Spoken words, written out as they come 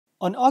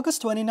On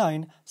August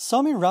 29,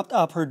 Somi wrapped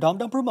up her Dum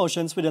Dum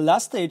promotions with the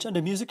last stage on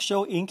the music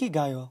show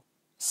Inkigayo.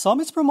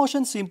 Somi's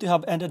promotion seemed to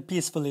have ended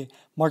peacefully,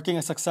 marking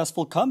a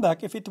successful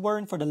comeback if it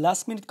weren't for the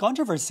last-minute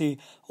controversy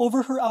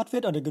over her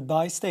outfit on the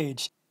goodbye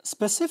stage.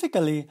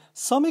 Specifically,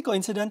 Somi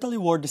coincidentally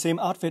wore the same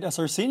outfit as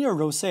her senior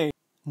Rosé.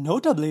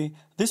 Notably,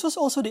 this was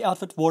also the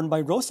outfit worn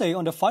by Rosé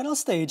on the final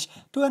stage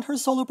to end her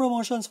solo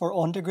promotions for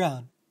On The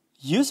Ground.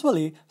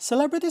 Usually,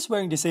 celebrities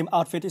wearing the same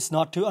outfit is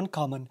not too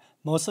uncommon.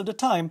 Most of the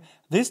time,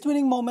 these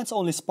twinning moments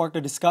only spark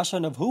the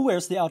discussion of who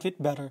wears the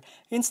outfit better,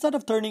 instead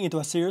of turning into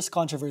a serious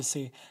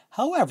controversy.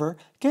 However,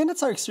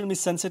 Knets are extremely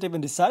sensitive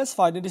and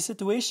dissatisfied in this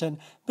situation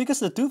because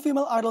the two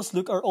female idols'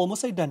 look are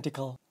almost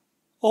identical.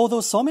 Although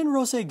Somi and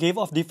Rosé gave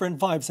off different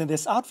vibes in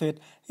this outfit,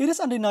 it is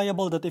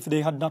undeniable that if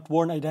they had not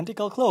worn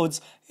identical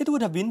clothes, it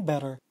would have been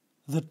better.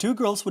 The two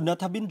girls would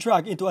not have been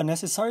dragged into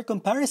unnecessary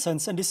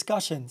comparisons and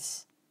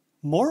discussions.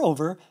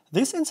 Moreover,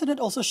 this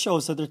incident also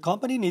shows that their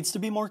company needs to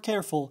be more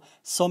careful.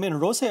 Somi and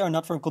Rosé are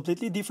not from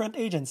completely different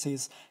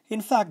agencies.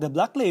 In fact, the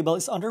Black label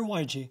is under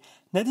YG.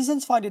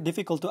 Netizens find it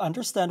difficult to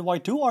understand why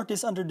two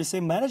artists under the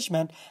same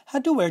management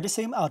had to wear the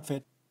same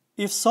outfit.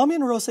 If Somi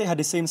and Rosé had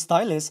the same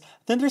stylist,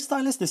 then their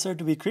stylists deserve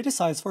to be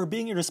criticized for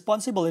being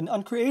irresponsible and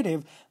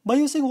uncreative by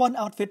using one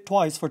outfit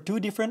twice for two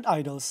different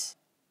idols.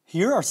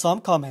 Here are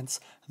some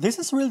comments. This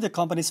is really the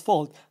company's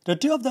fault. The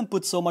two of them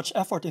put so much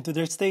effort into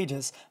their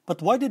stages,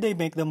 but why did they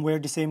make them wear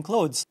the same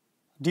clothes?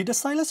 Did the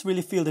stylist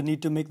really feel the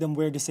need to make them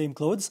wear the same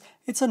clothes?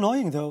 It's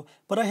annoying though,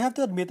 but I have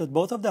to admit that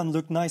both of them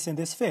look nice in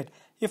this fit.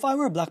 If I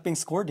were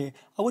BLACKPINK's Cordy,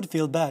 I would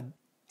feel bad.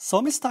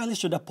 Somi's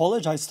stylist should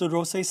apologize to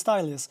Rosé's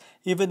stylist.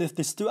 Even if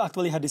these two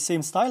actually had the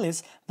same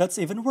stylist, that's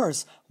even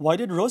worse. Why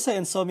did Rosé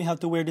and Somi have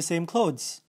to wear the same clothes?